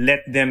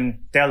let them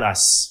tell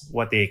us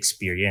what they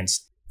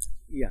experienced.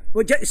 Yeah.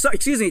 Well,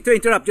 excuse me to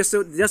interrupt. Just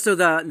so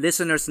the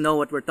listeners know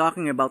what we're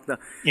talking about.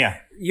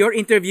 Your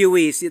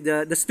interviewees,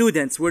 the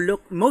students,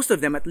 most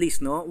of them at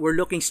least, no, were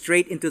looking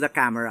straight into the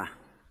camera,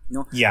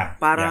 no. Yeah.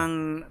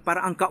 Parang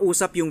ang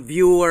kausap yung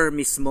viewer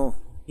mismo.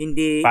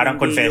 Parang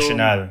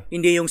confessional.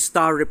 Hindi yung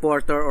star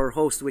reporter or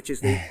host, which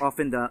is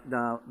often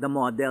the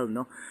model,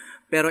 no.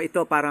 Pero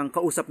ito parang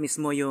kausap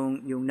mismo yung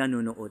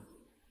nanonood.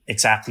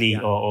 Exactly.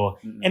 Yeah.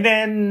 Oo. And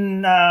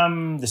then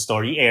the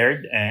story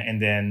aired, and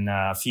then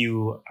a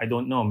few, I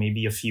don't know,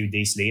 maybe a few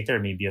days later,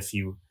 maybe a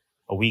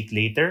week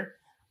later,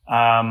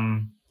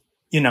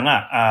 yun na nga,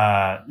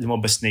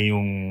 lumabas na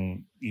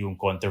yung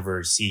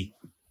controversy.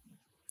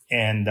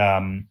 And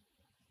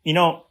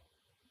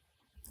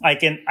I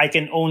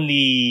can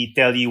only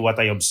tell you what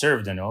I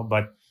observed,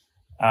 but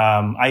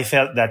I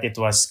felt that it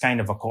was kind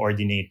of a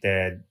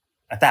coordinated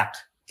attack.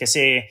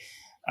 Kasi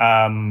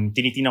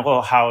tinitingnan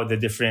ko how the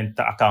different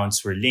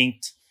accounts were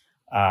linked,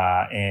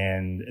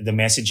 and the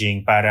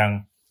messaging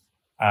parang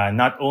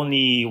not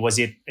only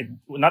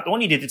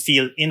did it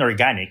feel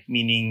inorganic,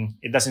 meaning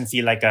it doesn't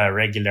feel like a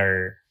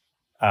regular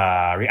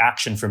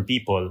reaction from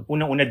people.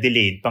 Una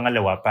delayed.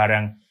 Pangalawa,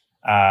 parang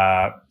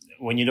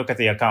when you look at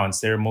the accounts,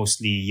 they're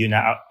mostly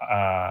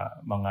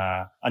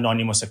mga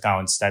anonymous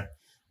accounts that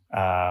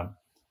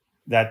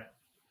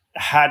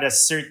had a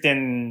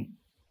certain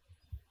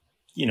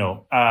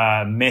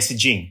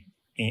messaging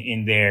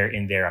in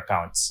their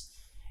accounts.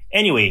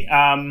 Anyway,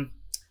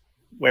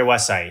 where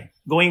was I?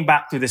 Going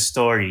back to the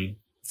story.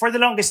 For the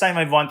longest time,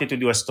 I've wanted to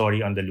do a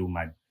story on the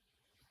Lumad.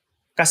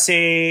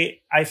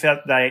 Kasi I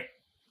felt like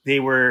they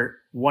were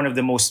one of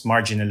the most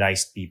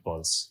marginalized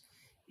peoples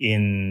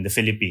in the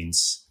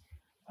Philippines.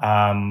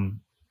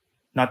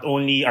 Not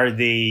only are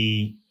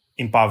they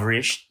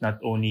impoverished, not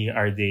only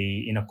are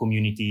they in a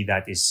community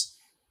that is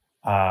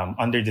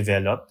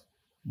underdeveloped,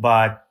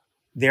 but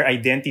their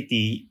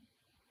identity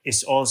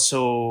is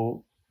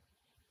also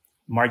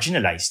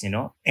marginalized,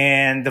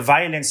 and the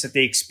violence that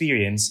they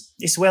experience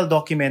is well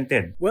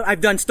documented. Well, I've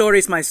done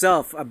stories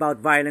myself about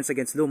violence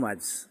against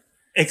Lumads.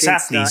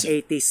 Exactly. Since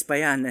the 80s pa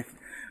yan,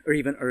 or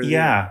even earlier.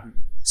 Yeah.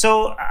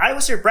 So I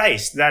was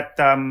surprised that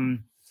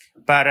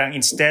parang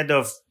instead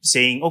of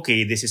saying,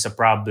 okay, this is a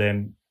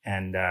problem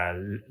and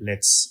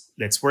let's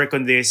work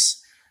on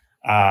this,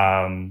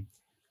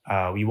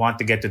 we want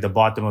to get to the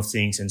bottom of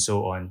things and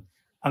so on.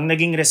 Ang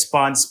naging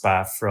response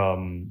pa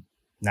from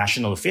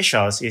national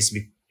officials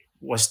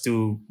was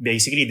to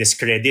basically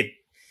discredit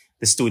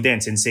the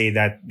students and say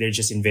that they're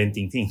just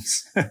inventing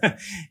things.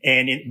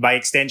 And by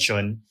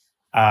extension,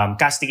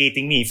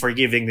 castigating me for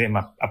giving them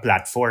a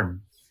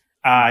platform.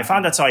 I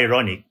found that so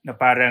ironic na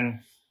parang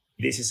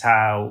this is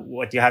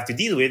what you have to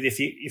deal with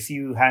if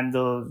you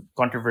handle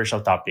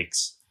controversial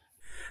topics.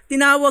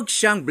 Tinawag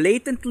siyang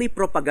blatantly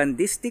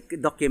propagandistic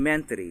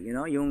documentary.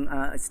 Yung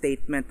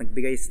statement,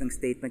 nagbigay ng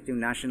statement yung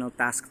National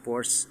Task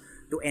Force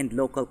to End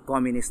Local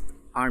Communist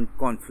Armed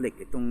Conflict.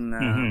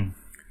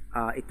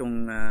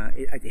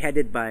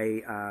 Headed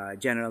by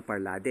General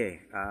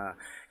Parlade,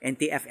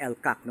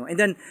 NTF-LCAC. No? And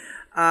then,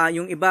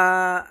 yung iba,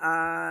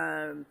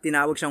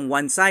 tinawag siyang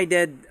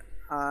one-sided.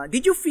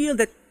 Did you feel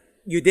that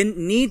you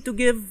didn't need to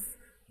give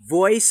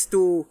voice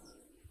to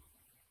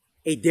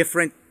a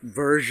different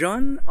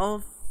version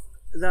of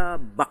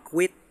the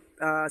Bakwit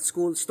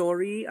school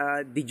story?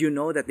 Did you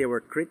know that there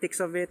were critics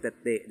of it,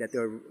 that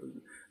there were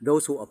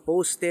those who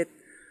opposed it?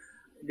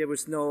 There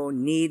was no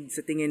need,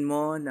 sa tingin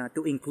mo,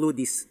 to include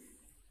these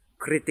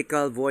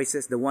critical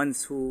voices, the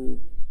ones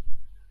who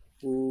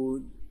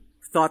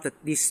thought that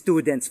these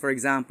students, for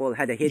example,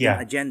 had a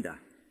hidden agenda?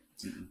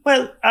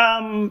 Well,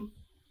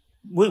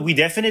 we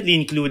definitely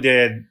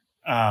included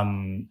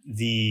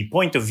the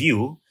point of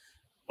view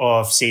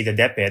of, say, the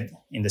DepEd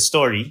in the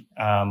story.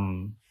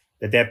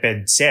 The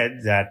DepEd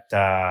said that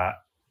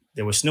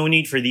there was no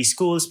need for these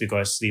schools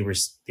because they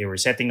were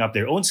setting up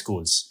their own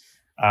schools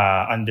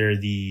under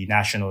the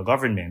national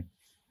government.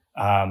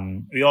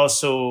 We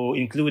also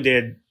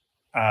included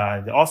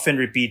the often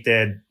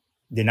repeated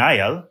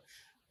denial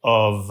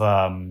of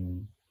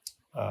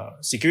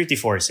security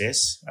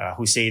forces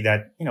who say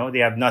that they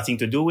have nothing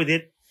to do with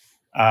it.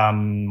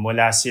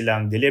 Wala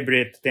silang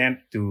deliberate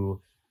attempt to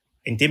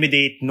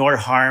intimidate nor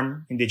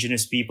harm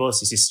indigenous peoples.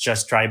 This is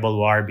just tribal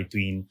war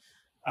between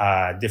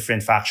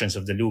different factions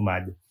of the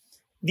Lumad.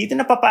 Dito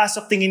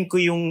napapasok tingin ko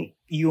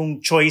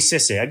yung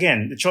choices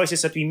Again, the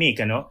choices that we make,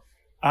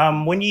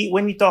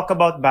 when we talk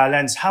about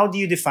balance, how do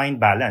you define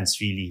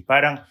balance really?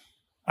 Parang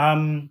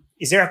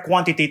is there a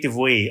quantitative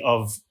way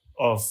of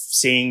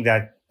saying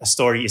that a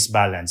story is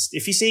balanced?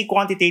 If you say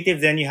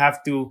quantitative, then you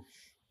have to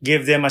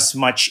give them as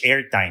much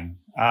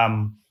airtime.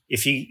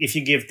 If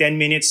you give 10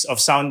 minutes of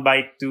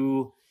soundbite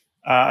to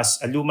a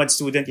Lumad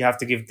student, you have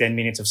to give 10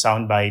 minutes of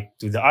soundbite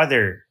to the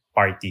other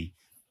party.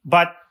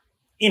 But,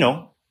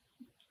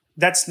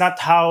 that's not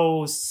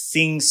how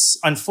things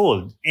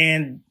unfold.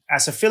 And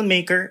as a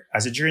filmmaker,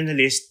 as a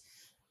journalist,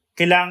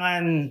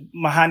 kailangan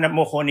mahanap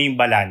mo kung ano yung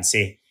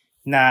balanse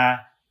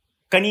na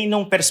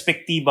kaninong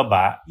perspektiba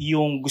ba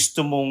yung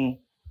gusto mong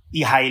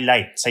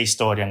i-highlight sa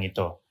istoryang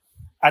ito.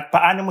 At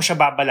paano mo siya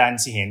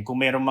babalansihin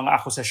kung mayroong mga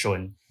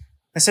akusasyon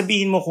na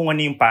sabihin mo kung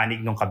ano yung panig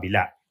ng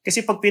kabila.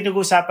 Kasi pag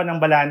pinag-uusapan ng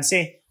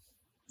balanse,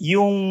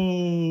 yung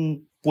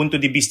punto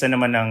de vista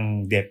naman ng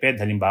DepEd,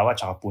 halimbawa,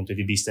 tsaka punto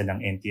de vista ng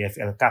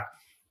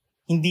NTF-ELCAC,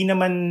 hindi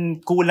naman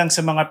kulang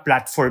sa mga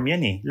platform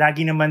yan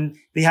Lagi naman,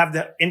 they have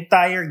the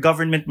entire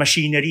government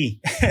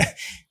machinery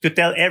to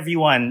tell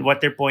everyone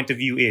what their point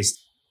of view is.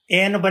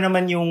 Ano ba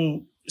naman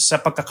yung sa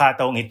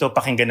pagkakataong ito,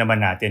 pakinggan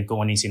naman natin kung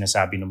ano yung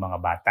sinasabi ng mga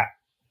bata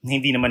na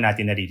hindi naman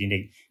natin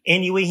naririnig.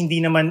 Anyway, hindi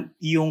naman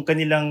yung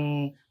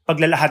kanilang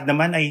paglalahad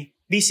naman ay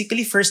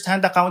basically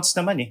first-hand accounts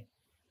naman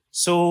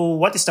So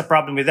what is the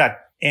problem with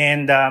that?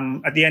 And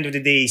at the end of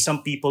the day,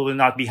 some people will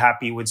not be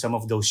happy with some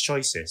of those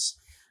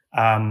choices.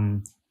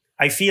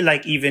 I feel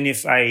like even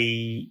if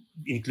I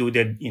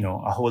included,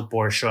 a whole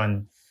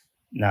portion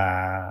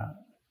na,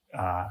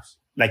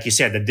 like you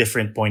said, a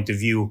different point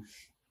of view,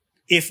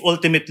 if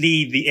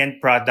ultimately the end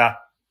product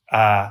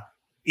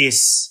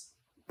is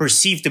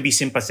perceived to be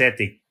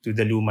sympathetic to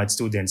the Lumad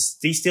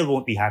students, they still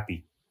won't be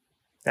happy.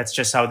 That's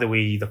just how the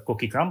way the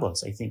cookie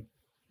crumbles, I think.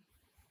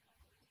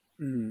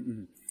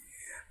 Mm-hmm.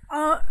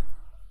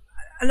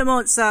 Alam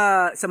mo,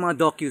 sa mga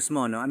docus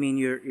mo, I mean,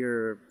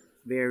 you're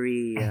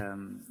very,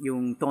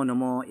 yung tono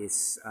mo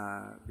is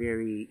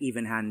very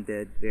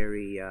even-handed,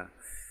 very,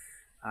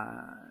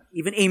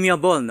 even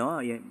amiable,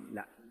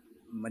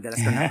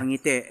 madalas ka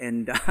nakangiti,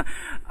 and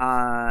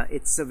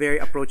it's a very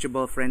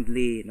approachable,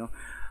 friendly,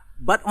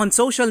 But on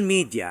social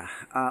media,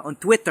 on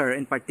Twitter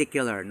in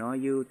particular,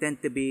 you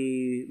tend to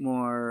be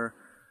more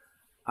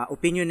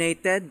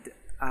opinionated,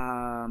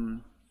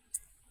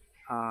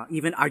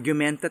 even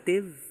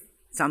argumentative,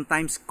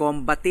 sometimes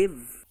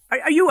combative.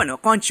 Are you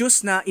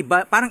conscious na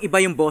parang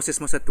iba yung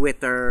boses mo sa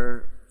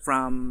Twitter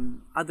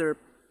from other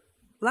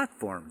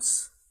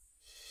platforms?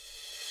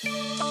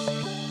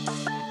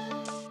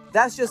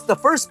 That's just the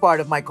first part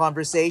of my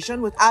conversation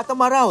with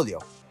Atom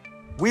Araullo.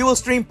 We will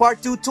stream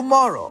part 2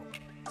 tomorrow,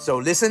 so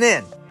listen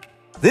in.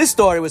 This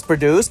story was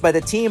produced by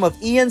the team of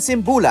Ian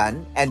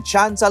Simbulan and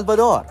Chan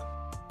Salvador,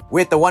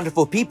 with the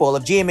wonderful people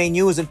of GMA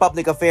News and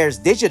Public Affairs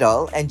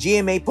Digital and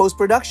GMA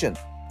Post-Production.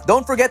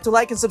 Don't forget to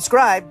like and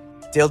subscribe.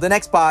 Till the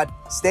next pod,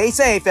 stay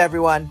safe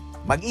everyone.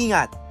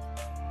 Mag-ingat.